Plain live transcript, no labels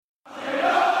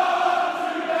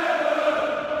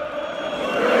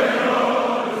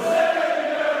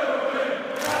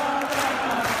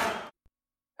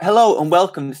Hello and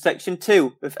welcome to Section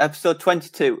 2 of Episode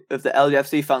 22 of the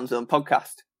LUFC Fan Zone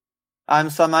podcast. I'm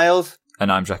Sam Miles.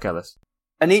 And I'm Jack Ellis.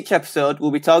 And each episode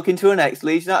we'll be talking to an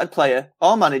ex-Leeds United player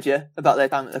or manager about their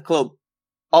time at the club.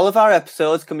 All of our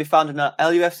episodes can be found on our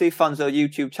LUFC Fan Zone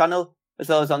YouTube channel, as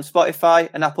well as on Spotify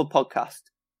and Apple Podcast.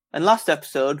 And last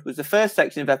episode was the first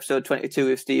section of Episode 22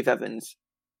 with Steve Evans.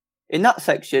 In that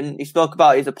section, he spoke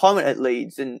about his appointment at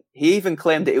Leeds, and he even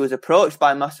claimed that he was approached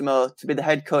by Massimo to be the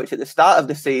head coach at the start of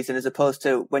the season, as opposed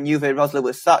to when Uwe Rosler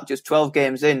was sacked just 12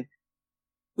 games in.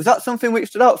 Was that something which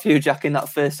stood out for you, Jack, in that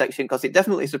first section? Because it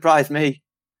definitely surprised me.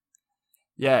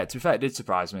 Yeah, to be fair, it did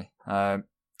surprise me.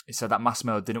 He said that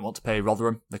Massimo didn't want to pay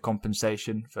Rotherham the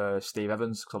compensation for Steve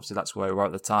Evans, because obviously that's where we were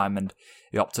at the time, and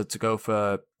he opted to go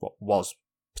for what was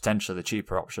potentially the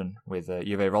cheaper option with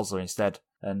Uwe Rosler instead.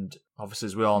 And obviously,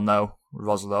 as we all know,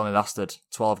 Rosler only lasted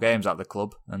 12 games at the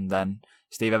club, and then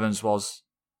Steve Evans was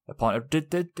appointed.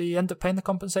 Did he end up paying the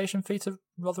compensation fee to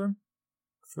Rotherham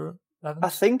for Evans? I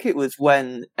think it was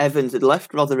when Evans had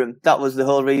left Rotherham. That was the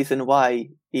whole reason why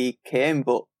he came,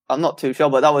 but I'm not too sure.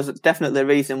 But that was definitely the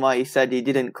reason why he said he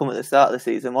didn't come at the start of the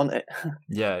season, wasn't it?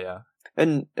 Yeah.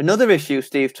 And another issue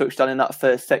Steve touched on in that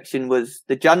first section was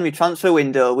the January transfer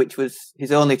window, which was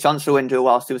his only transfer window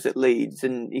whilst he was at Leeds.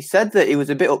 And he said that he was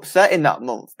a bit upset in that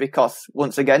month because,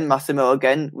 once again, Massimo,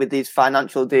 with these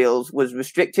financial deals, was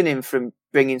restricting him from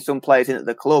bringing some players in at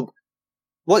the club.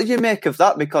 What did you make of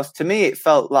that? Because to me, it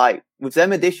felt like with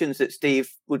them additions that Steve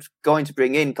was going to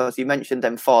bring in, because he mentioned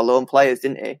them 4 loan players,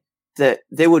 didn't he? That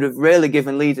they would have really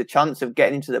given Leeds a chance of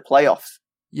getting into the playoffs.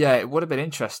 Yeah, it would have been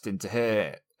interesting to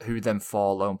hear who them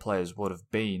 4 loan players would have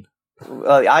been.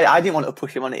 Well, I didn't want to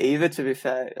push him on it either, to be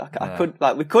fair.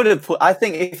 We could have put, I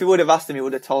think if he would have asked him, he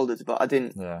would have told us, but I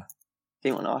didn't. Yeah.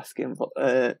 Didn't want to ask him, but,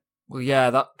 Well, yeah,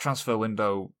 that transfer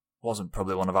window wasn't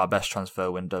probably one of our best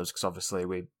transfer windows, because obviously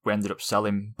we ended up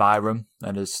selling Byram,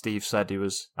 and as Steve said, he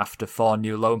was after 4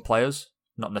 new loan players,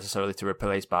 not necessarily to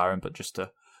replace Byram, but just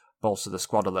to bolster the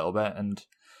squad a little bit. And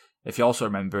if you also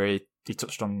remember, he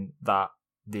touched on that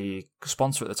the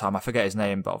sponsor at the time, I forget his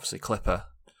name, but obviously Clipper,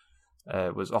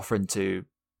 was offering to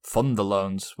fund the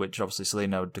loans, which obviously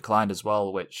Celino declined as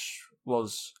well, which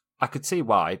was, I could see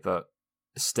why, but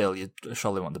still, you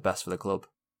surely want the best for the club.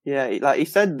 Yeah, like he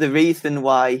said, the reason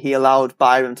why he allowed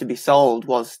Byram to be sold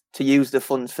was to use the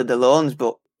funds for the loans,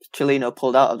 but Celino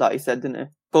pulled out of that, he said, didn't he?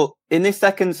 But in this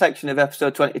second section of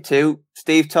episode 22,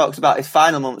 Steve talks about his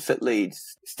final months at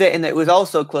Leeds, stating that it was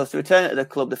also close to returning to the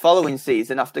club the following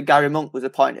season after Gary Monk was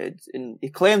appointed. And he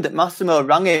claimed that Massimo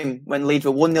rang him when Leeds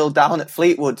were 1-0 down at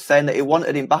Fleetwood, saying that he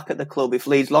wanted him back at the club if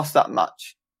Leeds lost that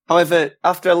match. However,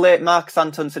 after a late Marcus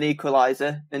Antonsen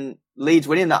equaliser and Leeds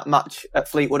winning that match at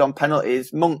Fleetwood on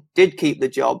penalties, Monk did keep the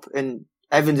job, and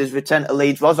Evans' return to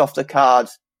Leeds was off the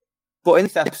cards. But in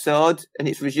this episode, and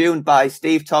it's resumed by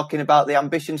Steve talking about the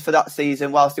ambitions for that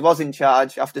season whilst he was in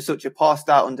charge after such a poor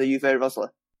start under Uwe Rosler.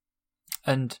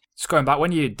 And just going back,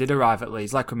 when you did arrive at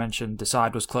Leeds, like we mentioned, the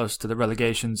side was close to the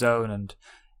relegation zone, and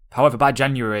however, by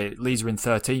January, Leeds were in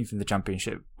 13th in the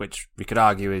Championship, which we could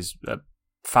argue is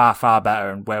far, far better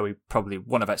and where we probably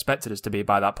wouldn't have expected us to be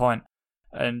by that point.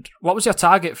 And what was your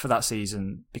target for that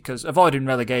season? Because avoiding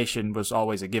relegation was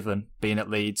always a given, being at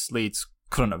Leeds. Leeds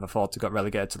couldn't have afforded to get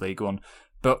relegated to League One.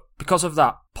 But because of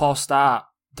that poor start,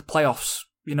 the playoffs,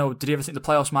 did you ever think the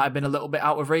playoffs might have been a little bit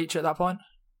out of reach at that point?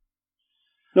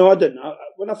 No, I didn't.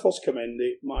 When I first came in,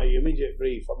 my immediate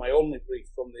brief, or my only brief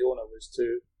from the owner, was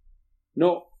to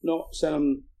not send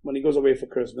him when he goes away for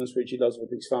Christmas, which he does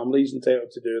with his family. He's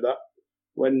entitled to do that.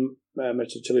 When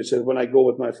Mr. Chile said, when I go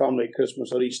with my family at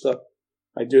Christmas or Easter,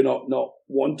 I do not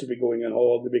want to be going on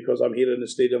holiday because I'm here in the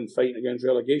stadium fighting against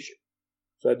relegation.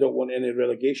 So I don't want any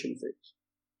relegation things.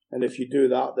 And if you do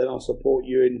that, then I'll support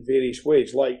you in various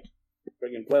ways, like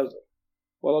bringing players in.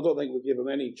 Well, I don't think we give him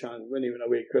any chance. When he went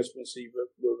away at Christmas Eve,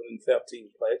 we were in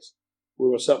 13th place. We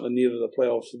were certainly nearer the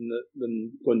playoffs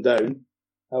than going down.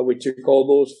 We took all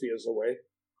those fears away.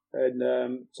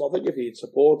 And so I think if he had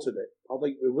supported it, I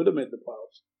think we would have made the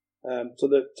playoffs. So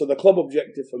the club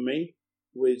objective for me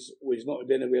was not to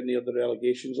be anywhere near the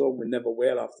relegation zone. We never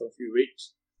were after a few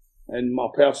weeks. And my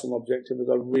personal objective is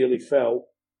I really felt,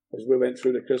 as we went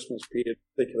through the Christmas period,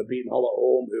 particularly beating Hull at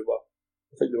home,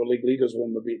 I think they were league leaders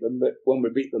when we beat them, but when we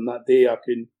beat them that day, I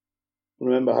can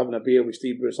remember having a beer with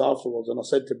Steve Bruce afterwards, and I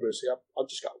said to Bruce,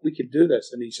 we could do this.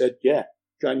 And he said, yeah,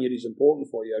 January's important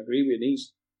for you. I agree with you.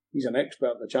 He's an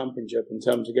expert in the Championship in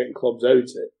terms of getting clubs out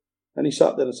of it. And he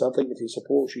sat there and said, I think if he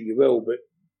supports you, you will, but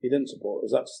he didn't support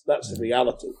us. That's the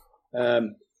reality.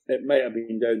 It might have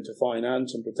been down to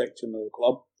finance and protection of the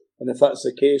club. And if that's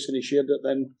the case and he shared it,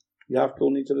 then you have to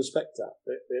need to respect that.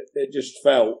 It just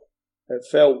felt it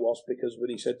felt worse because when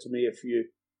he said to me, if you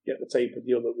get the type of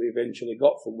deal that we eventually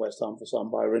got from West Ham for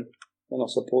Sam Byron, then I'll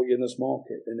support you in this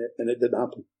market. And it didn't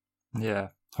happen. Yeah,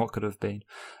 what could have been.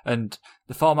 And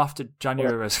the form after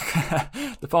January was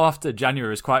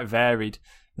quite varied.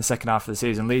 The second half of the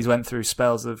season, Leeds went through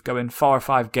spells of going 4 or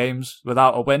 5 games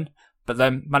without a win, but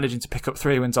then managing to pick up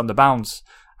 3 wins on the bounce.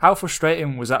 How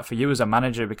frustrating was that for you as a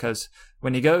manager? Because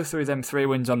when you go through them 3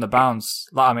 wins on the bounce,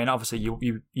 obviously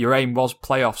your aim was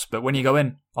playoffs, but when you go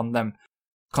in on them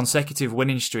consecutive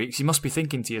winning streaks, you must be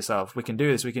thinking to yourself, we can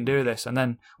do this. And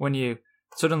then when you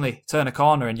suddenly turn a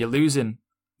corner and you're losing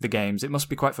the games, it must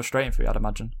be quite frustrating for you, I'd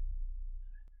imagine.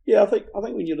 Yeah, I think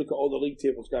when you look at all the league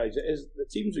tables, guys, it is the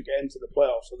teams who get into the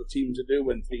playoffs are the teams who do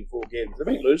win 3-4 games.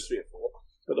 They might lose 3 or 4,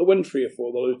 but they'll win 3 or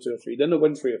 4, they'll lose 2 or 3, then they'll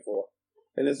win 3 or 4.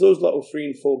 And it's those little 3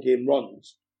 and 4 game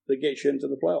runs that get you into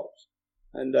the playoffs.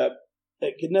 And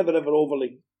it can never ever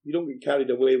you don't get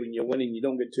carried away when you're winning, you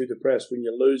don't get too depressed when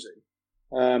you're losing.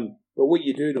 But what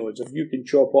you do know is if you can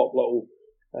chop up little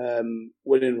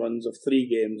winning runs of 3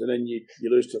 games and then you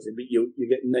lose 2 or 3, but you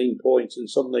get 9 points, and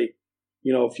suddenly,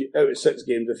 if you out of 6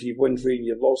 games, if you've won 3 and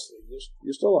you've lost 3,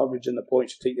 you're still averaging the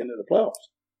points to take you into the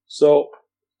playoffs. So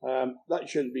that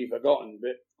shouldn't be forgotten.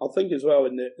 But I think as well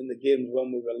in the games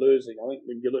when we were losing, I think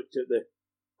when you looked at there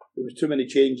was too many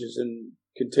changes and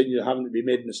continued having to be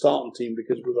made in the starting team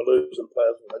because we were losing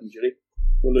players with injury,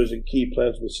 we're losing key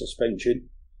players with suspension,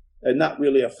 and that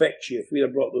really affects you. If we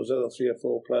had brought those other 3 or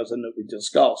 4 players in that we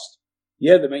discussed,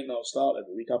 they might not have started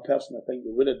every week. I personally think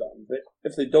they would have done, but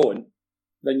if they don't,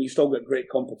 then you still got great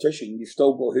competition. You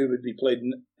still got who would be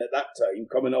playing at that time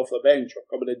coming off the bench or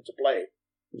coming into play.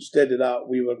 Instead of that,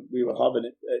 we were having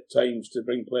it at times to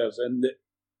bring players in that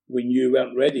we knew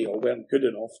weren't ready or weren't good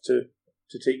enough to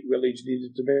take where Leeds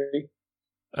needed to be.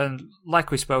 And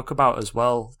like we spoke about as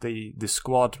well, the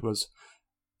squad was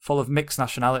full of mixed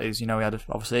nationalities. We had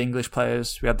obviously English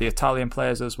players, we had the Italian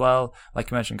players as well.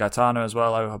 Like you mentioned, Gaetano as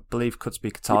well, I believe could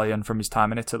speak Italian from his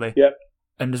time in Italy. Yeah.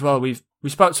 And as well, we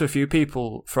spoke to a few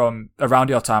people from around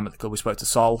your time at the club. We spoke to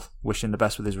Sol, wishing the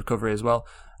best with his recovery as well.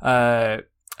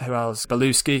 Who else?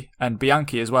 Beluski and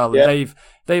Bianchi as well. Yeah.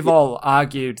 They've all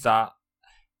argued that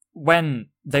when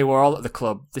they were all at the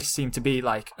club, there seemed to be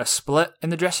like a split in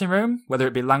the dressing room, whether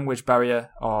it be language barrier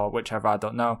or whichever, I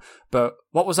don't know. But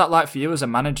what was that like for you as a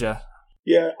manager?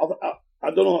 Yeah, I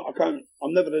don't know.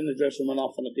 I'm never in the dressing room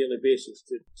enough on a daily basis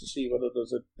to see whether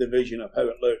there's a division of how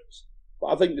it looks. But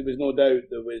I think there was no doubt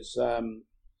there was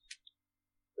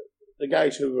the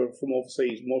guys who were from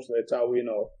overseas, mostly Italian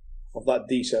or of that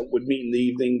decent, would meet in the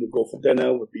evening, would go for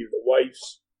dinner, would be with the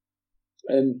wives,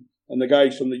 and the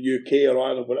guys from the UK or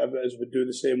Ireland, whatever it is, would do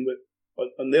the same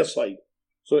on their side.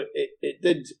 So it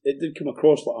did come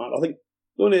across like that. I think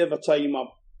the only other time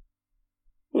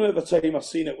I've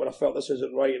seen it where I felt this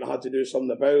isn't right and I had to do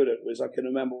something about it was I can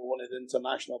remember one of the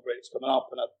international breaks coming up,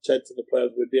 and I said to the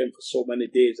players we'd be in for so many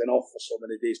days and off for so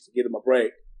many days to give them a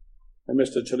break. And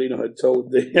Mr. Cellino had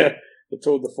told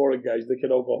the foreign guys they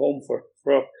could all go home for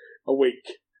a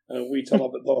week, and we turn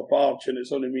up at Thorpe Arch and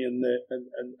it's only me and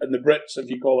the Brits, if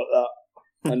you call it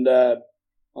that. And I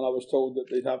was told that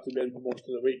they'd have to be in for most of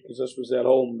the week because this was their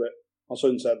home, but I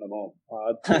soon sent them home.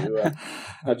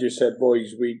 I just said,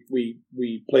 boys,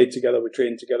 we played together, we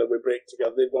trained together, we break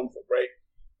together. They've gone for a break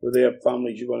with their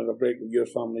families. You're going to have a break with your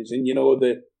families. And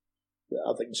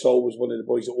I think Saul was one of the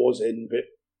boys that was in, but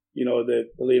the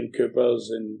Liam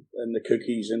Coopers and the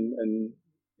Cookies and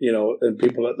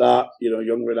people like that,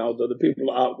 young Ronaldo, the people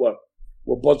like that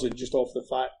were buzzing just off the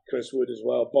fact, Chris Wood as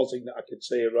well, buzzing that I could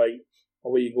say, right,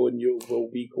 away you go and we'll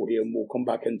be here and we'll come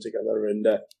back in together. And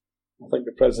I think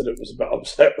the president was a bit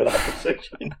upset with that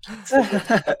decision.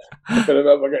 I can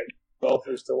remember getting off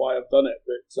as to why I've done it,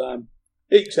 but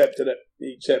he accepted it.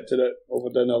 He accepted it over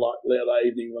dinner later that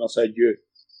evening when I said,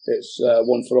 it's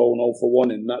one for all and all for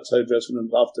one, and that's how dressing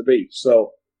rooms have to be.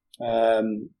 So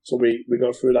we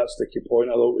got through that sticky point.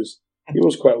 Although he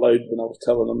was quite loud when I was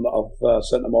telling him that I've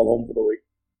sent them all home for the week.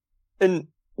 And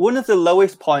one of the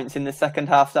lowest points in the second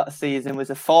half of that season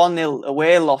was a 4-0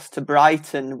 away loss to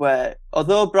Brighton, where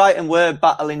although Brighton were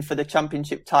battling for the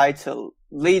championship title,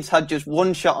 Leeds had just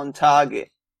one shot on target.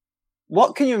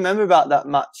 What can you remember about that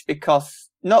match? Because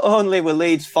not only were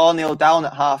Leeds 4-0 down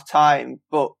at half time,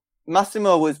 but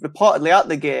Massimo was reportedly at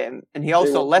the game and he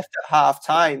also left at half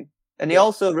time. And he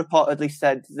also reportedly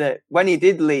said that when he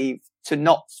did leave to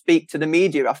not speak to the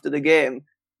media after the game,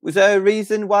 was there a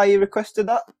reason why he requested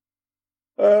that?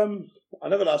 I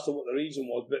never asked him what the reason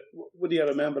was, but would he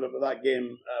remember about that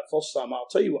game first time? I'll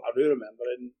tell you what I do remember,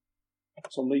 and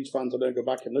some Leeds fans are going to go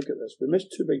back and look at this. We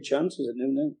missed 2 big chances at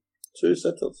 0-0, 2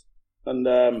 sitters. And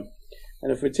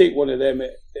if we take one of them,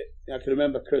 it I can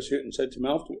remember Chris Hughton said to me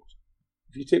afterwards,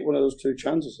 if you take one of those 2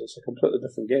 chances, it's a completely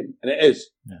different game. And it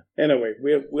is. Yeah. Anyway,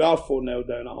 we are 4-0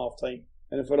 down at half-time.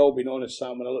 And if we're all being honest,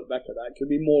 Sam, when I look back at that, it could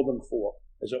be more than 4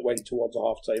 as it went towards a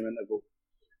half-time interval.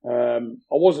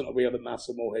 I wasn't aware that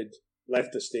Massimo had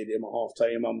left the stadium at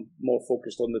half-time. I'm more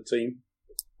focused on the team.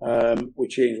 We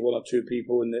changed 1 or 2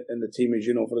 people in the team, as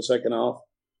you know, for the second half.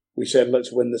 We said,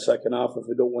 let's win the second half. If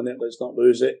we don't win it, let's not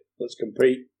lose it. Let's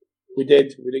compete. We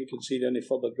did. We didn't concede any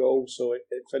further goals, so it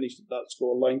finished at that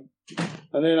scoreline.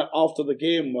 And then after the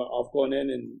game, I've gone in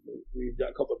and we've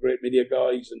got a couple of great media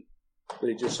guys, and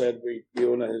they just said, the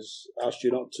owner has asked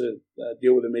you not to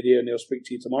deal with the media, and they'll speak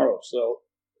to you tomorrow. So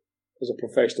as a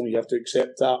professional, you have to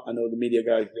accept that. I know the media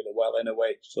guys did it well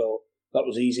anyway, so that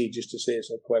was easy just to say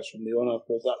it's a request from the owner,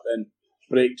 because that then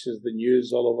breaks as the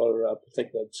news all over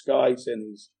particular Sky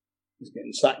saying he's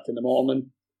getting sacked in the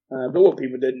morning. But what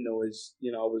people didn't know is,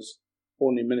 I was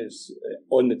only minutes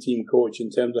on the team coach in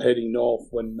terms of heading north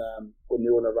when the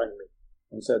owner rang me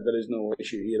and said there is no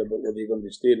issue here about whether you're going to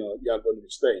be staying or you're going to be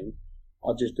staying.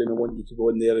 I just didn't want you to go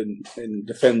in there and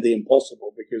defend the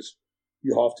impossible, because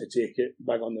you have to take it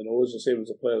back on the nose, the same as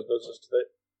the players does.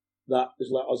 That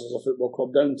is let us as a football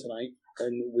club down tonight,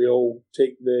 and we all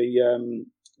take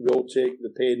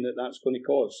the pain that's going to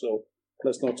cause. So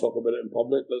let's not talk about it in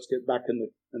public. Let's get back in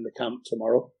the camp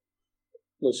tomorrow.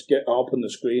 Let's get up on the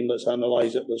screen. Let's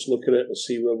analyse it. Let's look at it. Let's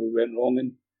see where we went wrong,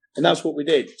 and that's what we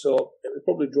did. So it was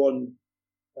probably drawn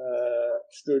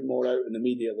strewed more out in the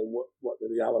media than what the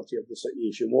reality of the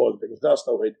situation was, because that's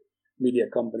how had media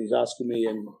companies asking me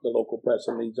and the local press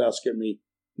and leagues asking me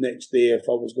next day if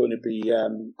I was going to be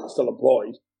still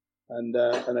employed, and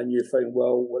then you find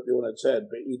what the owner had said,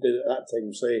 but he did at that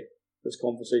time say this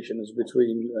conversation is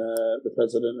between the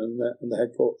president and the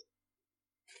head coach.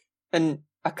 And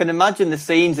I can imagine the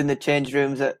scenes in the change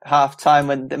rooms at half time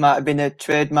when there might have been a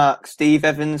trademark Steve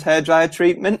Evans hairdryer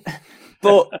treatment.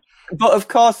 But of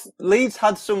course, Leeds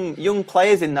had some young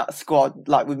players in that squad,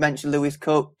 like we mentioned, Lewis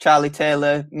Cook, Charlie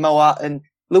Taylor, Moat, and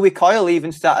Louis Coyle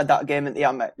even started that game at the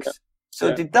Amex. Yeah.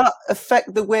 So did that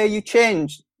affect the way you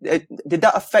changed? Did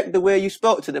that affect the way you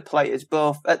spoke to the players,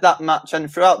 both at that match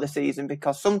and throughout the season?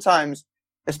 Because sometimes,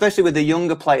 especially with the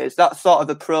younger players, that sort of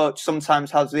approach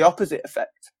sometimes has the opposite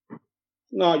effect.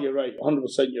 No, you're right. 100%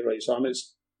 you're right, Sam.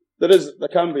 There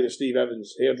can be the Steve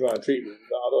Evans hairdryer treatment,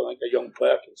 but I don't think a young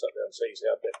player can sit there and say he's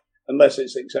had it, unless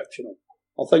it's exceptional.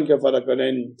 I think if I'd have gone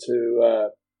into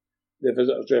the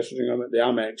visitors' dressing room at the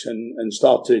Amex and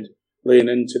started laying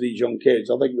into these young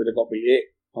kids, I think we'd have got beat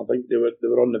 8. I think they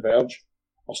were on the verge.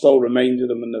 I still reminded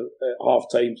them at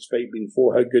half-time, despite being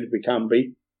 4, how good we can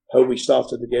be, how we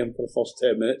started the game for the first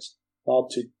 10 minutes. Hard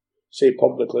to say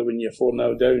publicly when you're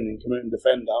 4-0 down and come out and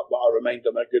defend that, but I remind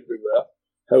them how good we were,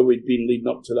 how we'd been leading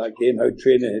up to that game, how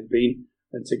training had been,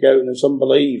 and to go out and have some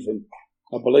belief, and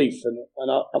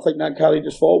I think that carried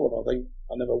us forward. I think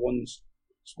I never once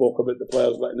spoke about the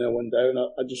players letting anyone down.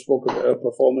 I just spoke about our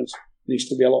performance needs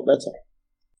to be a lot better.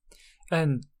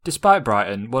 And despite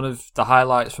Brighton, one of the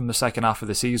highlights from the second half of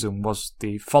the season was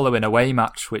the following away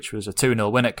match, which was a 2-0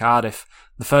 win at Cardiff.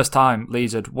 The first time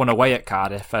Leeds had won away at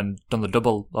Cardiff and done the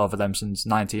double over them since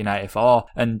 1984.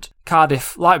 And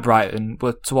Cardiff, like Brighton,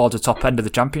 were towards the top end of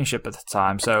the Championship at the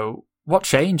time. So what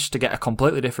changed to get a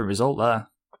completely different result there?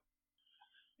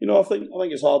 I think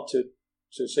it's hard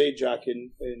to say, Jack,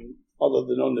 in other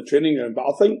than on the training ground. But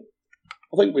I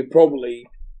think we probably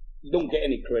don't get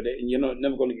any credit, and you're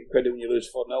never going to get credit when you lose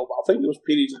 4-0. But I think there was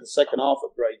periods in the second half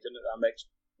of Brighton at that mix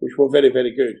which were very,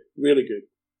 very good, really good.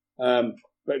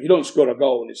 But if you don't score a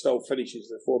goal and it still finishes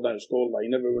the 4-down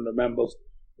scoreline, everyone remembers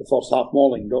the first half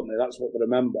mauling, don't they? That's what they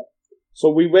remember. So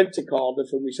we went to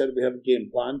Cardiff and we said we have a game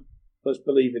plan. Let's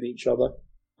believe in each other.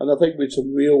 And I think we had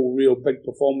some real big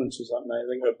performances that night. I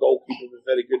think our goalkeeper was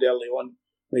very good early on,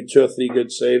 made 2 or 3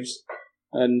 good saves.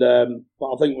 And but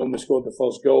I think when we scored the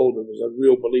first goal, there was a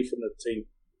real belief in the team.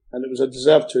 And it was a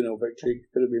deserved 2-0 victory.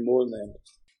 Could have been more in the end.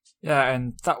 Yeah,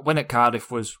 and that win at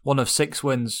Cardiff was one of 6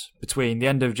 wins between the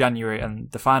end of January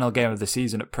and the final game of the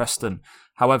season at Preston.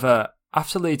 However,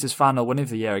 after Leeds' final win of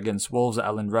the year against Wolves at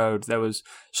Ellen Road, there was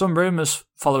some rumours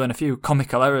following a few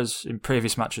comical errors in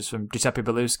previous matches from Giuseppe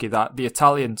Belluschi that the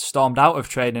Italian stormed out of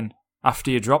training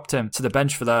after you dropped him to the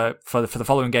bench for the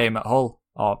following game at Hull,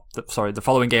 the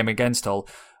following game against Hull.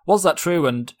 Was that true?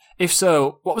 And if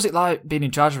so, what was it like being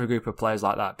in charge of a group of players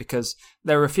like that? Because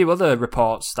there were a few other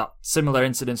reports that similar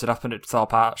incidents had happened at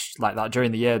Thorpe Arch like that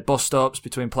during the year, bust-ups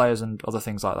between players and other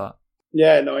things like that.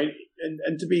 Yeah, no,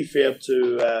 and to be fair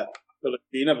to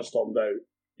he never stormed out.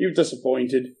 He was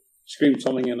disappointed, screamed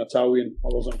something in Italian. I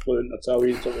wasn't fluent in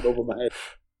Italian, so it went over my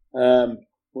head.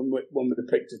 When we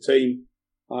picked a team,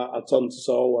 I turned to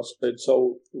Saul. I said,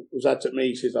 "Saul, was that at me?"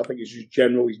 He says, "I think it's just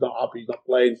general. He's not happy. He's not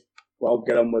playing." Well,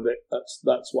 get on with it.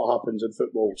 That's what happens in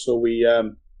football. So we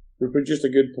produced a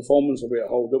good performance away at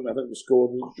Hull, didn't we? I think we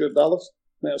scored. Was it Dallas?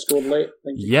 Might have scored late.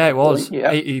 Yeah, it was.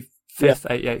 Yeah. 85th,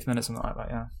 88th minute, something like that.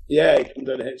 Yeah. Yeah, he comes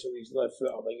down and hits with his left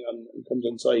foot, I think, and comes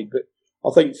inside. But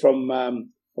I think from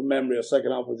memory, our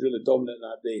second half was really dominant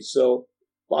that day. So,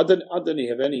 but I didn't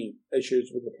have any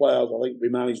issues with the players. I think we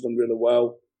managed them really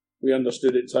well. We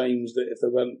understood at times that if they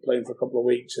weren't playing for a couple of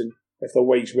weeks, and if their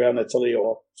weeks were in Italy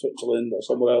or Switzerland or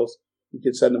somewhere else, you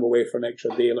could send them away for an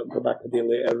extra day and let them come back a day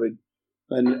later.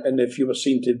 And if you were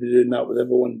seen to be doing that with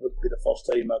everyone, it would be the first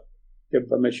time I'd give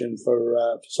permission for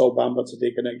Sol Bamba to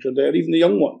take an extra day, or even the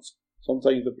young ones.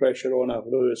 Sometimes the pressure on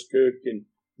Lewis Cook and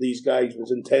these guys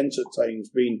was intense at times,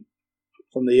 being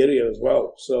from the area as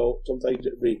well. So sometimes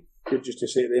it would be good just to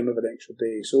say to them have an extra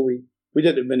day. So we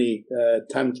didn't have many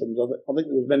tantrums. I think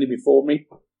there was many before me,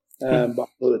 but I'm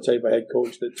the type of head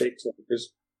coach that takes them,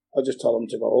 because I just tell them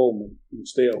to go home and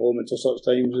stay at home until such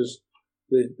times as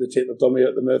they take the dummy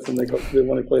out the mouth and they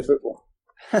want to play football.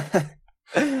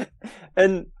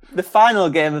 And the final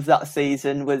game of that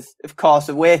season was, of course,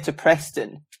 away to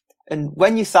Preston. And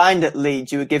when you signed at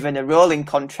Leeds, you were given a rolling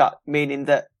contract, meaning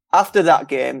that after that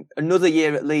game, another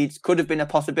year at Leeds could have been a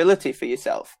possibility for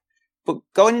yourself. But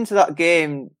going into that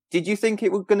game, did you think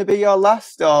it was going to be your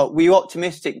last, or were you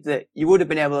optimistic that you would have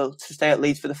been able to stay at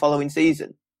Leeds for the following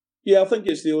season? Yeah, I think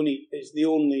it's the only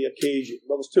occasion.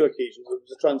 Well, there's two occasions. It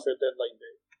was a transfer deadline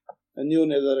day, and the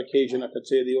only other occasion I could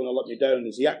say the owner let me down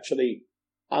is he actually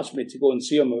asked me to go and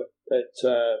see him at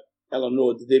Ellen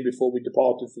Road the day before we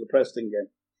departed for the Preston game,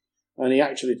 and he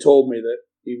actually told me that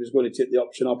he was going to take the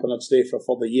option up and I'd stay for a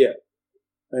further year.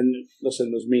 And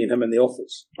listen, there's me and him in the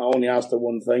office. I only asked him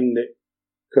one thing, that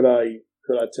could I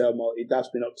tell him, well, he'd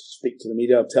asked me not to speak to the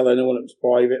media, I'd tell anyone, it was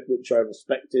private, which I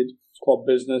respected, it's club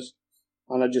business.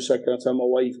 And I just said, can I tell my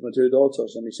wife and my two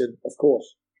daughters? And he said, of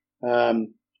course.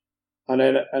 And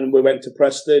we went to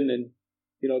Preston, and,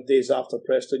 days after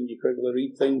Preston, you quickly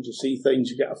read things, you see things,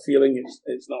 you get a feeling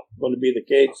it's not going to be the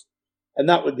case. And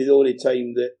that would be the only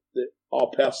time that I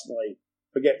personally,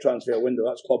 forget transfer window,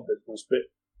 that's club business, but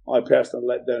I personally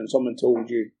let down. Someone told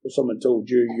you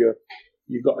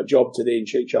you've got a job today and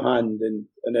shakes your hand, and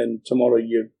then tomorrow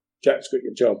Jack's got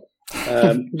your job.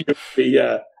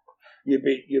 You'd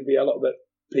be a little bit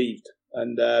peeved.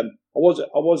 And I wasn't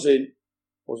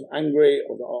angry.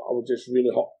 I was just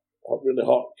really hot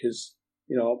because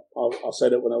I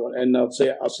said it when I went in. I'll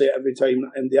say it every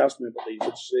time, and they ask me about these.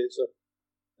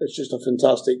 It's just a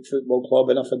fantastic football club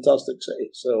in a fantastic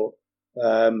city. So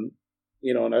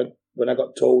when I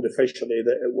got told officially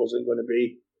that it wasn't going to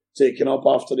be taken up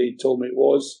after he told me it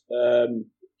was,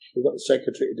 we got the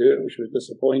secretary to do it, which was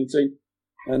disappointing.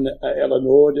 And at Ellen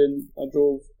Road, and I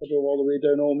drove all the way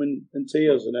down home in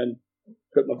tears, and then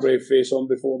put my brave face on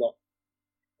before that,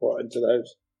 brought into the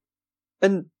house.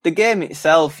 And the game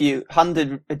itself, you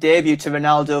handed a debut to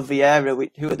Ronaldo Vieira,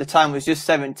 who at the time was just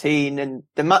 17, and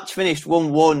the match finished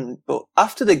 1-1. But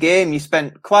after the game, you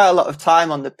spent quite a lot of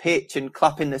time on the pitch and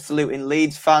clapping the saluting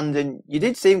Leeds fans, and you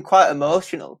did seem quite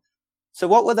emotional. So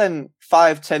what were them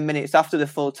 5-10 minutes after the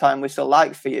full-time whistle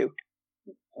like for you?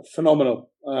 Phenomenal.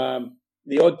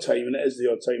 The odd time, and it is the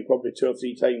odd time, probably 2 or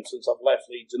 3 times since I've left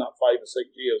Leeds in that 5 or 6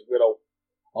 years, where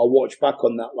I'll watch back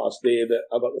on that last day that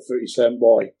I got the 30 cent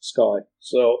boy, Sky.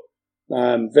 So,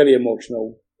 very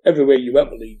emotional. Everywhere you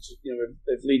went with Leeds,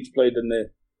 if Leeds played in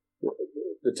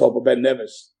the top of Ben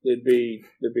Nevis, there'd be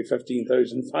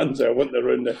 15,000 fans there, wouldn't there,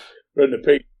 around the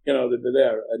pitch, they'd be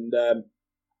there. And,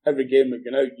 every game we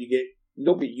get out, you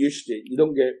don't get used to it.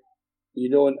 You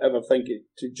don't ever think it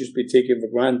to just be taken for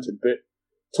granted, but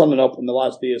turning up on the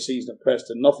last day of season at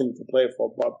Preston, nothing to play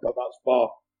for, but that's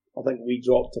far. I think we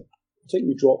dropped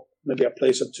maybe a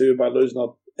place or two by losing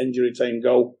our injury time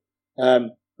goal.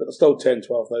 But there's still 10,000,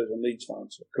 12,000 Leeds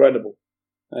fans. Incredible.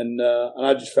 And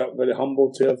I just felt very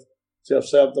humbled to have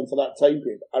served them for that time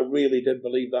period. I really did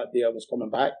believe that day I was coming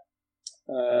back.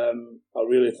 I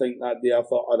really think that day I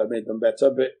thought I'd have made them better,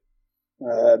 but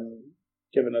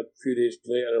given a few days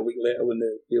later, a week later, when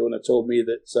the owner told me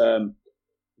that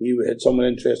he had someone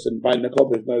interested in buying the club,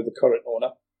 who's now the current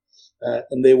owner,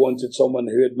 and they wanted someone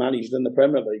who had managed in the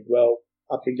Premier League. Well,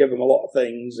 I could give him a lot of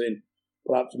things and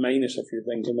perhaps minus a few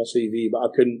things on my CV, but I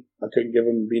couldn't give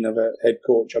him being a head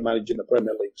coach or managing the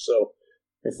Premier League. So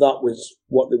if that was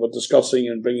what they were discussing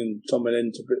and bringing someone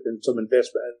in to put in some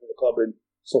investment into the club and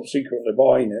subsequently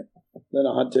buying it, then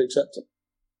I had to accept it.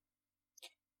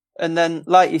 And then,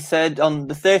 like you said, on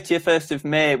the 31st of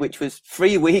May, which was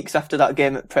 3 weeks after that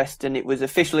game at Preston, it was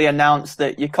officially announced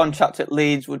that your contract at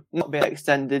Leeds would not be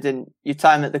extended and your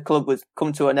time at the club was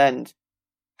come to an end.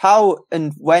 How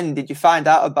and when did you find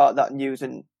out about that news,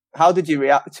 and how did you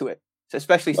react to it? So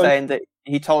especially saying that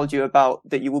he told you about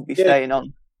that you would be staying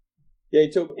on. Yeah, he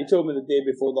told me the day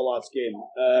before the last game,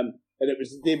 and it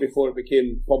was the day before it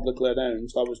became publicly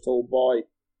announced. I was told by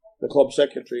the club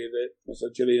secretary that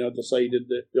Mr. Cellino decided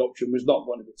that the option was not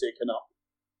going to be taken up,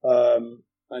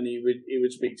 and he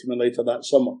would speak to me later that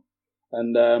summer.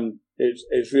 And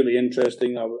it's really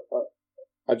interesting.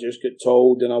 I just got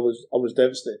told, and I was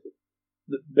devastated.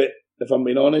 But if I'm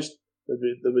being honest,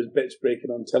 there was bits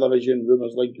breaking on television,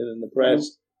 rumours linking in the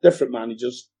press. Different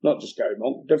managers, not just Gary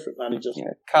Monk, different managers.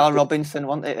 Yeah, Carl Robinson,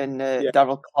 wasn't it, and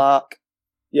Darryl Clark.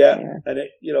 Yeah, and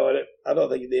I don't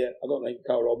think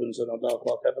Carl Robinson or Darryl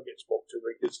Clark ever get spoke to,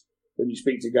 because when you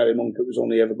speak to Gary Monk, it was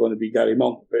only ever going to be Gary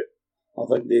Monk. But I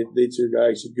think they two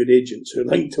guys are good agents who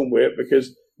linked him with it,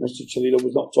 because Mr. Cellino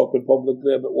was not talking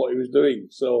publicly about what he was doing.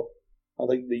 So I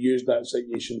think they used that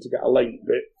situation to get a link.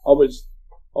 But I was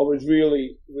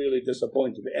really, really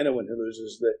disappointed. But anyone who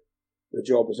loses the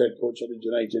job as head coach at Leeds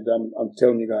United, I'm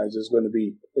telling you guys, is going to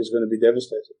be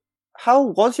devastated. How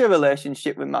was your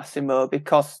relationship with Massimo?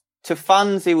 Because to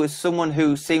fans, he was someone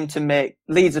who seemed to make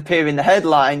Leeds appear in the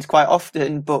headlines quite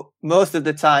often, but most of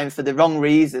the time for the wrong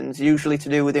reasons, usually to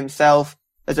do with himself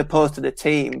as opposed to the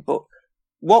team. But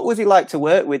what was he like to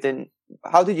work with, and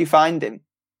how did you find him?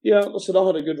 Yeah, listen, I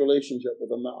had a good relationship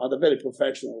with him. I had a very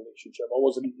professional relationship. I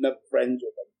wasn't never friends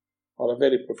with him. I had a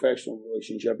very professional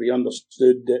relationship. He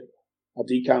understood that I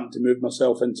decamped to move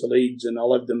myself into Leeds, and I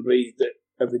lived and breathed it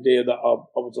every day that I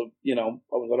was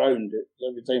around it,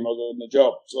 every time I was on the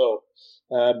job. So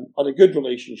I had a good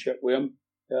relationship with him.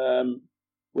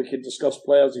 We could discuss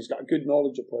players. He's got a good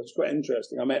knowledge of players. It's quite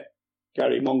interesting. I met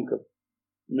Gary Monk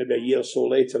maybe a year or so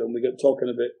later, and we got talking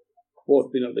about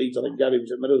both being at Leeds. I think Gary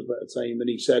was at Middlesbrough at the time, and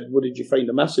he said, "What did you find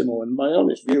of Massimo?" And my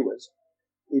honest view is,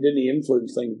 he didn't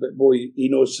influence things, but boy, he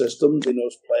knows systems, he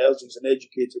knows players. He's an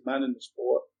educated man in the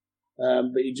sport.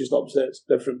 But he just upsets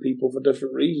different people for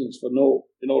different reasons, for no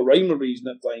rhyme or reason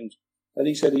at times. And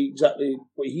he said exactly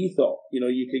what he thought.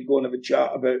 You could go and have a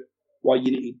chat about why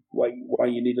you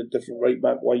need a different right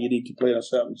back, why you need to play in a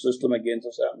certain system against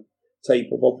a certain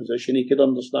type of opposition. He could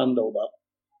understand all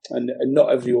that, and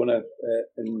not everyone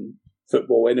in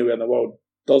football anywhere in the world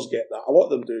does get that. A lot of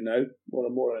them do now, more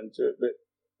and more into it. But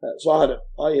so I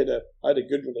had a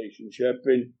good relationship,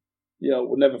 and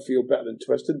would never feel better than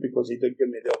twisted, because he did give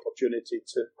me the opportunity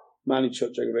to manage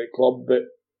such a great club, but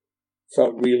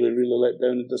felt really, really let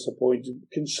down and disappointed.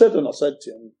 Considering I said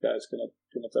to him, guys, can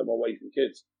I tell my wife and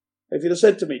kids? If he'd have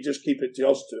said to me, just keep it to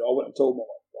us two, I would have told my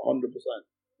wife 100%.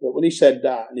 But when he said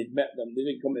that and he'd met them, they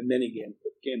didn't come to many games,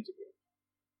 but came to games.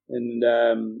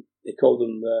 And he called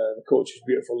them the coach's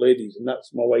beautiful ladies, and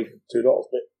that's my wife and two daughters.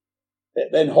 But it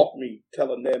then hot me,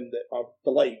 telling them that I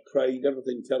delighted, cried,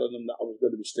 everything, telling them that I was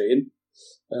going to be staying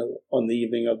on the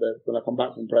evening of when I come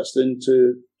back from Preston,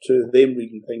 to them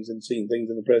reading things and seeing things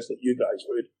in the press that you guys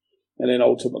would, and then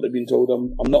ultimately being told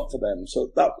I'm not for them.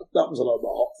 So that was a little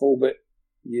bit hurtful, but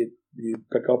you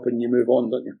pick up and you move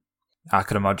on, don't you? I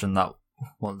can imagine that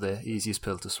wasn't the easiest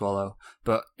pill to swallow.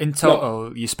 But in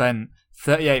total, you spent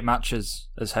 38 matches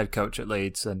as head coach at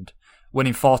Leeds, and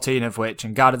winning 14 of which,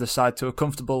 and guided the side to a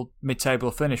comfortable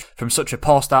mid-table finish from such a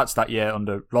poor start to that year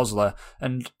under Rosler.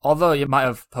 And although you might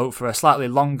have hoped for a slightly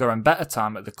longer and better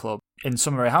time at the club, in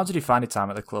summary, how did you find your time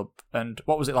at the club, and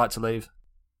what was it like to leave?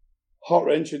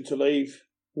 Heart-wrenching to leave.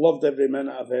 Loved every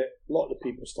minute of it. A lot of the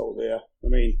people still there. I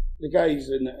mean, the guys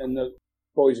and the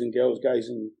boys and girls, guys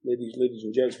and ladies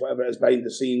and gents, whatever it is, behind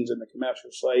the scenes and the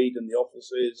commercial side and the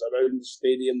offices around the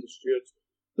stadium, the stewards,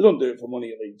 they don't do it for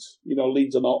money at Leeds.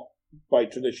 Leeds are not by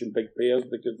tradition big players,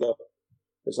 because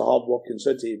it's a hard working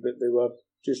city, but they were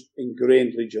just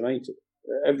ingrained Leeds United.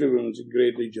 Everyone was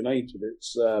ingrained Leeds United.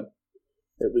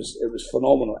 It was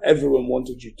phenomenal. Everyone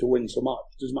wanted you to win so much.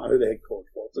 Doesn't matter who the head coach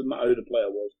was, doesn't matter who the player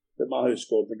was, doesn't matter who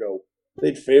scored the goal. They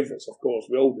had favourites, of course,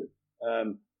 we all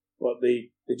did. But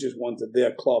they just wanted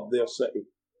their club, their city,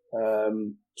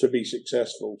 to be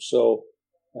successful. So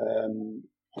I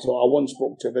once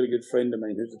spoke to a very good friend of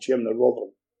mine who's the chairman of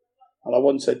Rotherham. And I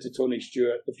once said to Tony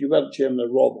Stewart, if you weren't chairman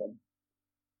of Rotherham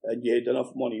and you had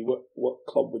enough money, what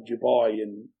club would you buy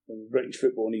in British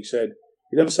football? And he said,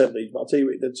 he never said Leeds, but I'll tell you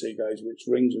what he did say, guys, which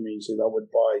rings with me. He said, I would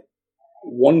buy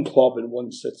one club in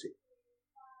one city.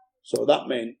 So that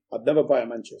meant I'd never buy a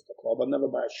Manchester club, I'd never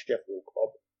buy a Sheffield club.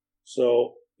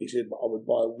 So he said, but I would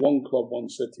buy one club, one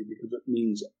city, because it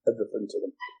means everything to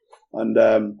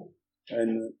them.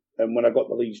 And And when I got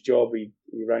the Leeds job, he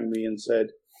rang me and said,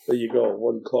 "There you go,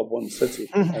 one club, one city."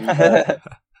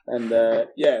 And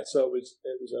so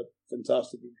it was a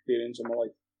fantastic experience in my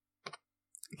life.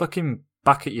 Looking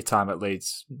back at your time at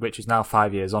Leeds, which is now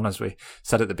 5 years on, as we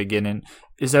said at the beginning,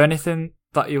 is there anything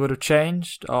that you would have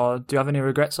changed, or do you have any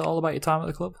regrets at all about your time at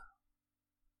the club?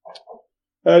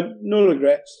 No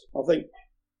regrets. I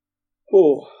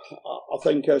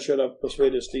think I should have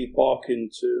persuaded Steve Parkin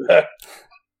to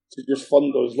just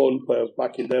fund those loan players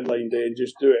back in deadline day and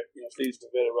just do it. Steve's a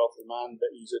very wealthy man, but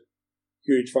he's a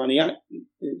huge fan.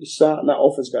 He sat in that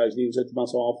office, guys, and he said to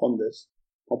Massimo, "I'll fund this.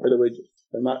 I'll pay the wages."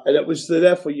 And it was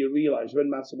therefore you realise when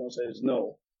Massimo says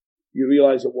no, you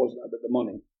realise it wasn't about the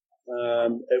money.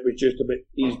 It was just a bit.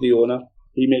 He's the owner.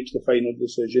 He makes the final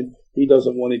decision. He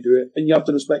doesn't want to do it, and you have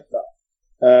to respect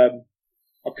that.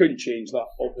 I couldn't change that,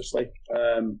 obviously,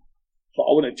 but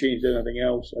I wouldn't have changed anything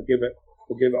else. I give it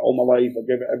all my life. I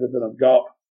give it everything I've got.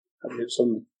 I've got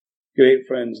some great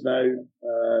friends now.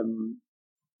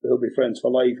 They'll be friends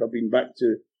for life. I've been back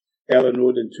to Ellen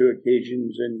Road on 2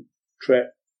 occasions and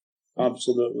Tret,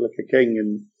 absolutely like a king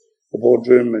in the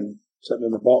boardroom and sitting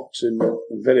in the box, and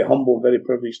very humble, very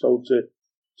privileged all to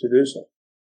do so.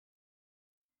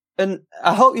 And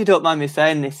I hope you don't mind me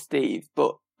saying this, Steve,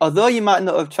 but although you might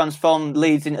not have transformed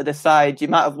Leeds into the side you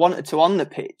might have wanted to on the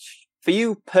pitch, for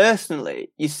you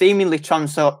personally, you seemingly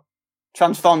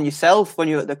transformed yourself when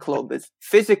you were at the club. As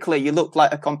physically, you looked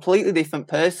like a completely different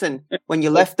person when you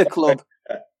left the club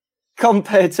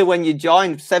compared to when you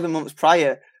joined 7 months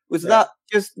prior. Was that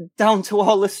just down to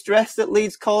all the stress that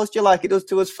Leeds caused you like it does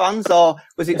to us fans, or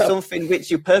was it something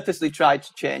which you purposely tried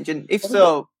to change? And if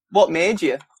so, what made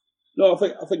you? No, I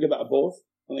think about both.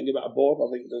 I think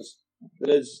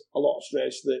there is a lot of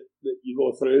stress that you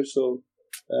go through. So,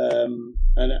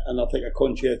 and I think a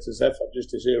conscientious effort just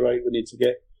to say, right, we need to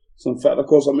get some fit. Of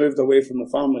course, I moved away from the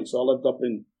family, so I lived up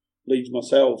in Leeds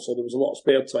myself. So there was a lot of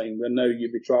spare time. When now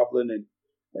you'd be travelling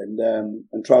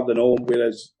and travelling home,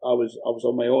 whereas I was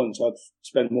on my own, so I'd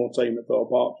spend more time at Thorpe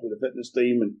Park with the fitness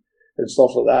team and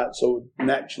stuff like that. So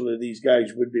naturally, these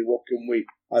guys would be working with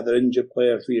either injured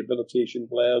players, rehabilitation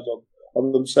players,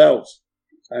 or themselves.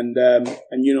 And like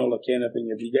anything,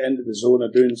 if you get into the zone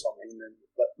of doing something, then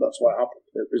that's what happened.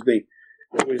 It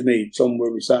was me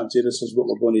somewhere we sat and said, "This is what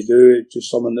we're going to do." It's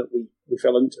just something that we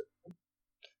fell into.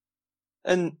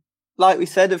 And like we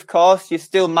said, of course, you're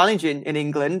still managing in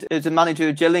England as a manager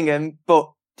of Gillingham,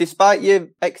 but despite your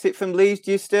exit from Leeds,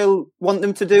 do you still want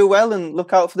them to do well and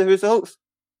look out for the results?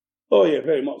 Oh yeah,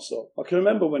 very much so. I can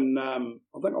remember when I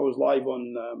think I was live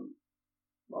on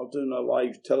I was doing a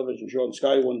live television show on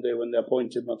Sky one day when they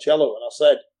appointed Marcello, and I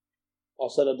said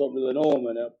I don't really know him,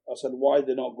 and I said, why are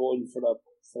they not going for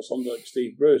somebody like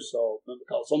Steve Bruce or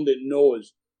somebody that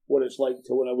knows what it's like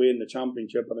to win away in the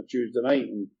Championship on a Tuesday night,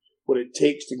 and what it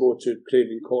takes to go to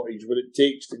Craven Cottage, what it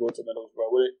takes to go to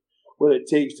Middlesbrough, what it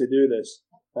takes to do this.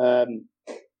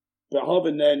 But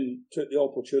having then took the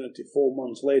opportunity 4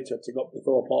 months later to go up to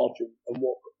Thorpe Arch and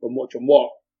watch him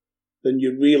work, then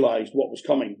you realised what was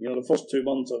coming. The first 2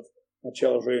 months of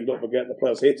Marcello's reign, don't forget, the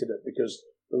players hated it because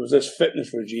there was this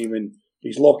fitness regime and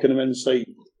he's locking them inside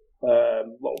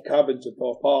little cabins at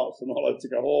Thorpe Arch. They're not allowed to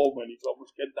go home, and he's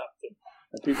almost kidnapped them.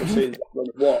 And people saying it's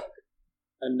going to work.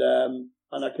 And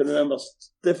I can remember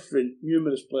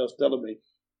numerous players telling me,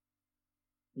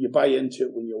 you buy into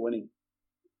it when you're winning.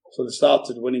 So they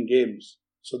started winning games,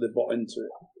 so they bought into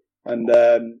it. And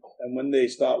when they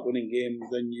start winning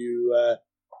games, then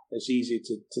it's easy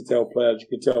to tell players. You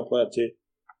can tell a player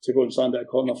to go and stand at a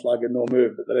corner flag and no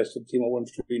move, but the rest of the team will win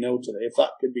 3-0 today. If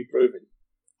that can be proven,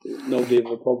 nobody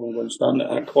will have a problem going to stand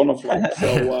at a corner flag.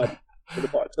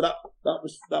 So that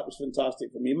was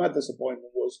fantastic for me. My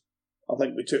disappointment was, I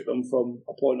think we took them from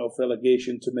a point of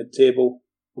relegation to mid-table.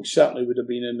 We certainly would have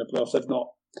been in the playoffs, if not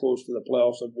close to the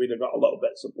playoffs, if we'd have got a little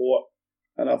bit of support.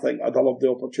 And I think I'd have loved the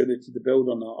opportunity to build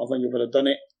on that. I think if I'd have done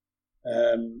it,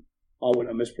 I wouldn't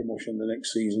have missed promotion the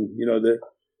next season. The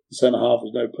centre-half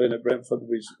is now playing at Brentford,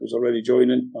 was already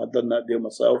joining. I'd done that deal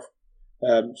myself.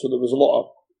 So there was a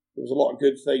lot of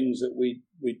good things that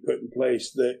we'd put in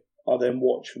place that I then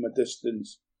watched from a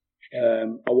distance.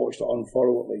 I watched it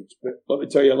unfurl at Leeds. But let me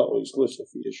tell you a little exclusive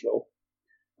for your show.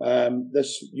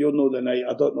 You'll know the night,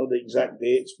 I don't know the exact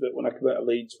dates, but when I came out of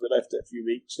Leeds, we left it a few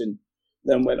weeks and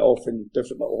then went off in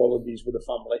different little holidays with the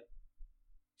family.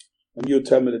 And you'll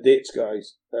tell me the dates,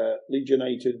 guys. Leeds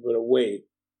United were away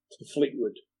to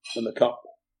Fleetwood in the Cup.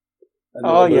 And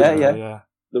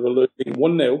they were losing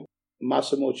 1-0.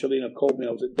 Massimo Cellino called me,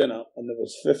 I was at dinner, and there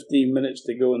was 15 minutes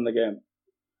to go in the game.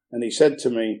 And he said to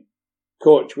me,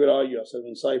 "Coach, where are you?" I said,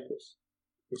 "In Cyprus."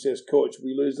 He says, "Coach,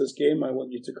 we lose this game, I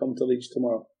want you to come to Leeds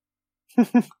tomorrow."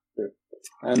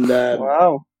 And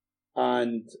wow.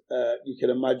 And you can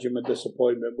imagine my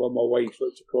disappointment when my wife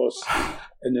looked across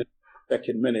in the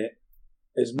second minute.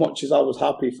 As much as I was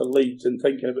happy for Leeds and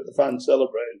thinking about the fans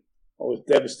celebrating, I was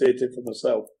devastated for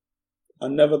myself. I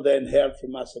never then heard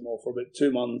from Massimo for about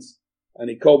 2 months, and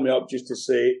he called me up just to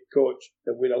say, "Coach,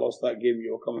 if we'd have lost that game,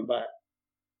 you were coming back."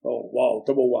 Oh, wow,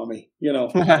 double whammy, you know.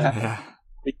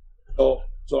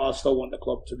 So I still want the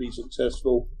club to be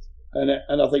successful, and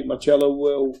I think Marcello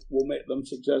will make them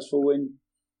successful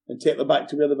and take them back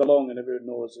to where they belong. And everyone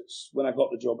knows it's when I got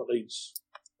the job at Leeds,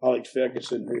 Alex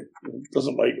Ferguson, who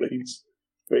doesn't like Leeds,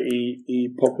 but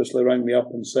he purposely rang me up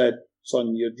and said,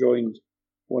 "Son, you joined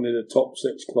one of the top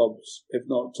 6 clubs, if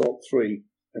not top 3,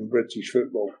 in British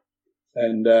football."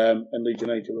 And Leeds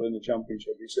United were in the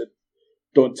Championship. He said,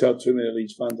 "Don't tell too many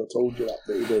Leeds fans I told you that,"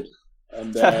 but he did.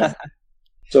 And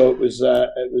so it was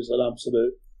an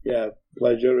absolute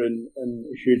pleasure and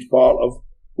a huge part of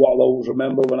what I'll always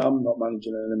remember when I'm not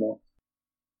managing it anymore.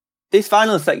 This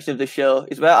final section of the show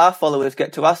is where our followers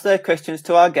get to ask their questions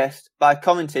to our guest by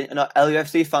commenting on our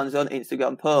LUFC Fanzone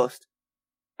Instagram post.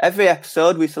 Every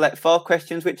episode we select 4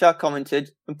 questions which are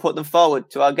commented and put them forward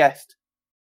to our guest.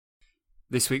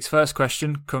 This week's first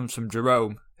question comes from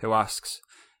Jerome, who asks,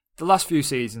 "The last few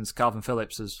seasons, Calvin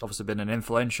Phillips has obviously been an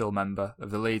influential member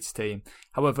of the Leeds team.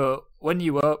 However, when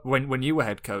you were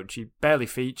head coach, you barely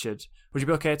featured. Would you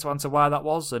be okay to answer why that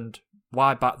was and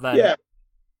why back then?" Yeah,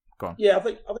 go on. Yeah, I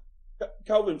think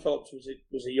Calvin Phillips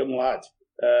was a young lad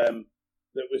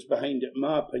that was behind it. In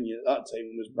my opinion, at that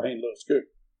time, was behind Lewis Cook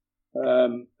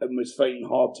and was fighting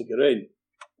hard to get in.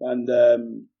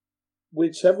 And we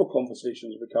had several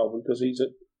conversations with Calvin because he's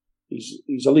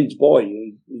a Leeds boy.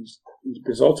 He's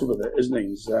besotted with it, isn't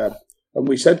he? And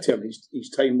we said to him, his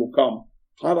time will come.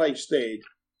 Had I stayed,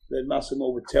 then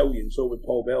Massimo would tell you, and so would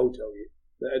Paul Bell tell you,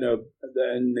 that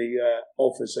in the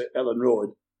office at Ellen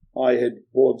Road, I had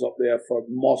boards up there for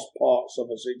most parts of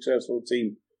a successful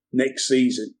team next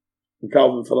season. And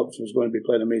Calvin Phillips was going to be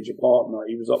playing a major part in that.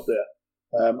 He was up there.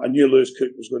 I knew Lewis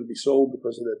Cook was going to be sold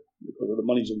because of the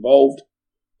monies involved.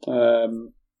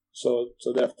 So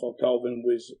therefore Calvin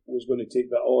was going to take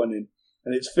that on,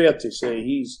 and it's fair to say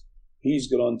he's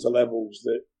gone on to levels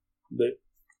that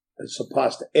has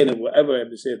surpassed anyone ever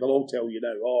say. They'll all tell you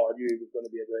now, "Oh, I knew he was going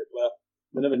to be a great player."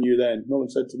 They never knew then. No one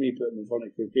said to me, "Put him in front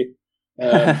of Cookie."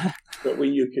 But we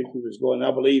knew Cookie was going.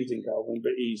 I believed in Calvin,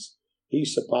 but he's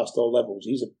surpassed all levels.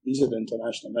 He's an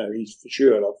international now. He's for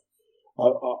sure.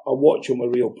 I watch him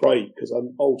with real pride because I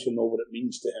also know what it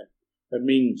means to him. It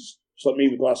means, it's like me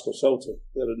with Glasgow Celtic.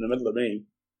 They're in the middle of me.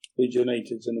 Leeds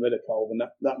United's in the middle of Calvin.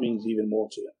 That means even more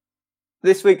to you.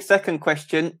 This week's second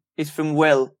question is from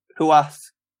Will, who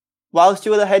asks, "Whilst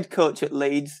you were the head coach at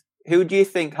Leeds, who do you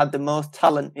think had the most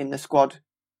talent in the squad?"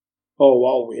 Oh,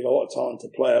 wow, we had a lot of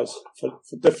talented players for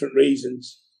different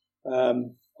reasons. I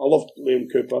loved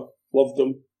Liam Cooper, loved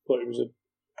him, thought he was a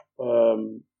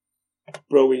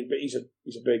brilliant, but he's a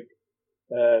big,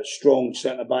 strong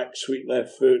centre-back, sweet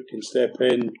left foot, can step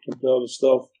in, can play all the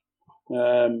stuff.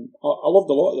 I loved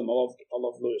a lot of them. I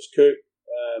loved Lewis Cook.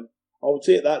 I would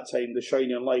say at that time the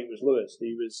shining light was Lewis.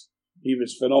 He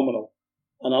was phenomenal,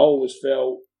 and I always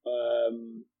felt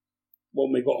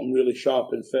when we got him really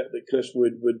sharp and fit that Chris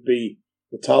Wood would be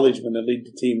the talisman and lead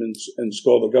the team and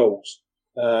score the goals.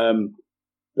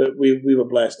 But we were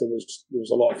blessed. There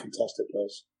was a lot of fantastic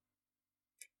players.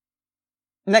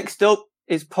 Next up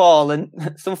is Paul, and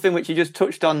something which you just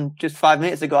touched on just 5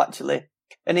 minutes ago, actually.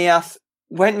 And he asks,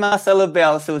 when Marcelo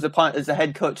Bielsa was appointed as the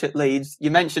head coach at Leeds,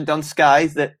 you mentioned on Sky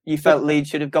that you felt Leeds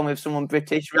should have gone with someone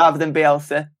British rather than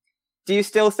Bielsa. Do you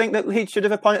still think that Leeds should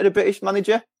have appointed a British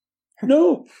manager?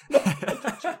 No. I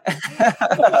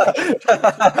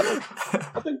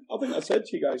think I said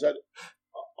to you guys,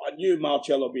 I knew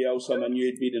Marcelo Bielsa and I knew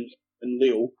he'd been in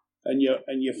Lille, and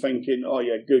you're thinking, oh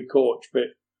yeah, good coach,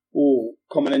 but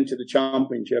coming into the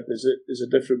Championship is a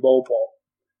different ballpark.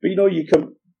 But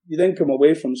you then come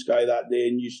away from Sky that day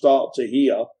and you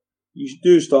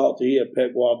do start to hear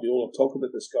Pep Guardiola talk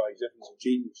about this guy as if he's a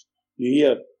genius. You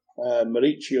hear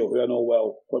Mauricio, who I know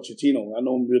well, Pochettino, I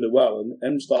know him really well, and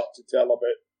him start to tell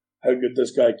about how good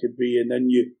this guy could be, and then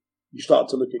you start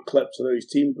to look at clips of how his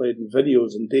team played and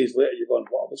videos, and days later you're going,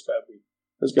 wow, this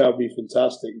guy will be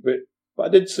fantastic. But I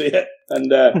did see it, and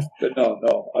but no,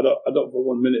 I don't for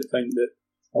 1 minute think that.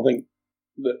 I think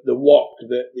that the work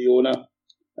that the owner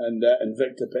and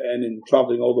Victor put in and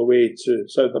travelling all the way to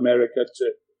South America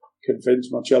to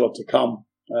convince Marcelo to come,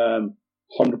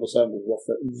 100% was worth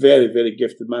it. Very, very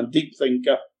gifted man, deep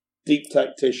thinker, deep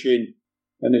tactician,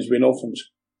 and as we know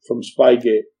from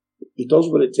Spygate, he does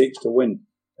what it takes to win.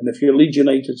 And if you're a Leeds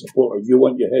United supporter, you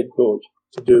want your head coach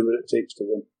to do what it takes to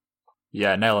win.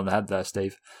 Yeah, nail on the head there,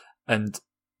 Steve. And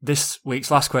this week's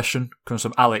last question comes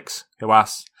from Alex, who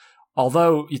asks,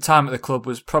 although your time at the club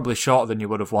was probably shorter than you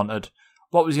would have wanted,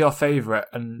 what was your favourite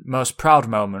and most proud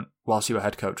moment whilst you were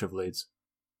head coach of Leeds?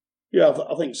 Yeah,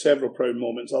 I think several proud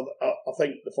moments. I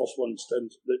think the first one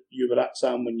that you were at,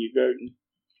 Sam, when you go out in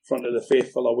front of the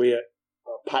faithful away at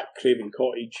packed Craven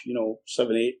Cottage,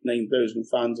 7,000, 8,000, 9,000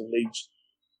 fans of Leeds,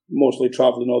 mostly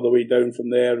travelling all the way down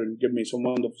from there and giving me some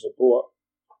wonderful support.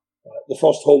 The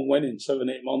first home win in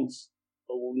 7-8 months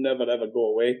will never ever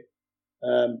go away.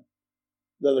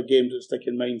 The other games that stick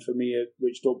in mind for me,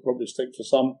 which don't probably stick for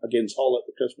some, against Hull at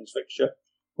the Christmas fixture,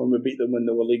 when we beat them when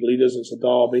they were league leaders. It's a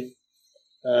derby.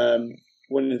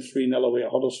 Winning 3-0 away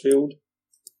at Huddersfield.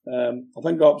 I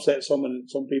think I upset some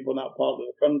people in that part of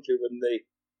the country when they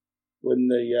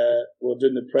were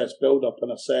doing the press build-up,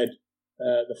 and I said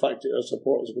the fact that our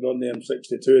supporters got on the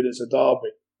M62 and it's a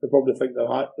derby, they probably think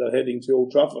they're heading to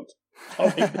Old Trafford. I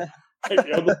think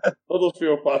the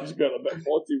Huddersfield fans got a bit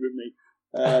haughty with me.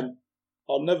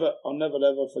 I'll never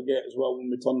ever forget as well when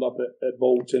we turned up at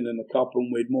Bolton in the cup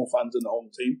and we had more fans in the home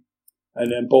team.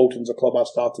 And then Bolton's a club I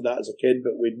started at as a kid,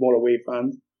 but we had more away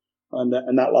fans. And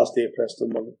that last day at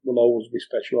Preston will always be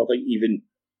special. I think even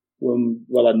when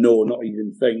we were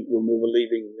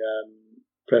leaving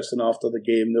Preston after the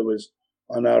game, there was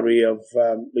an array of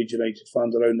Leeds United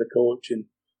fans around the coach and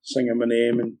singing my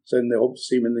name and saying they hope to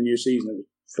see him in the new season. It was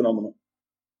phenomenal.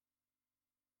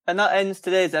 And that ends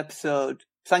today's episode.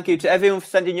 Thank you to everyone for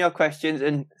sending your questions,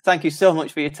 and thank you so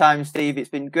much for your time, Steve. It's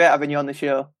been great having you on the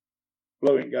show.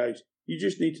 Brilliant, guys. You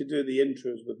just need to do the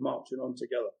intros with Marching On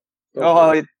Together.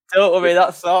 Don't worry,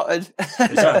 that's sorted.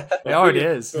 Yeah, it already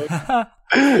is. do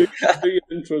your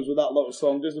intros with that little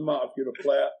song. Doesn't matter if you're a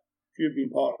player, if you've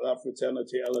been part of that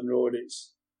fraternity at Ellen Road.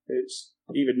 It's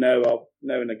even now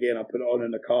and again I put it on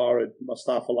in the car and my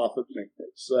staff will laugh at me.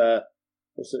 It's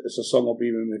a song that'll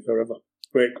be with me forever.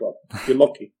 Great club. You're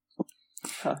lucky.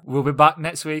 We'll be back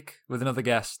next week with another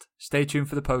guest. Stay tuned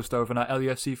for the post over on our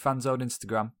LUFC Fanzone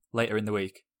Instagram later in the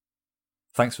week.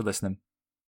 Thanks for listening.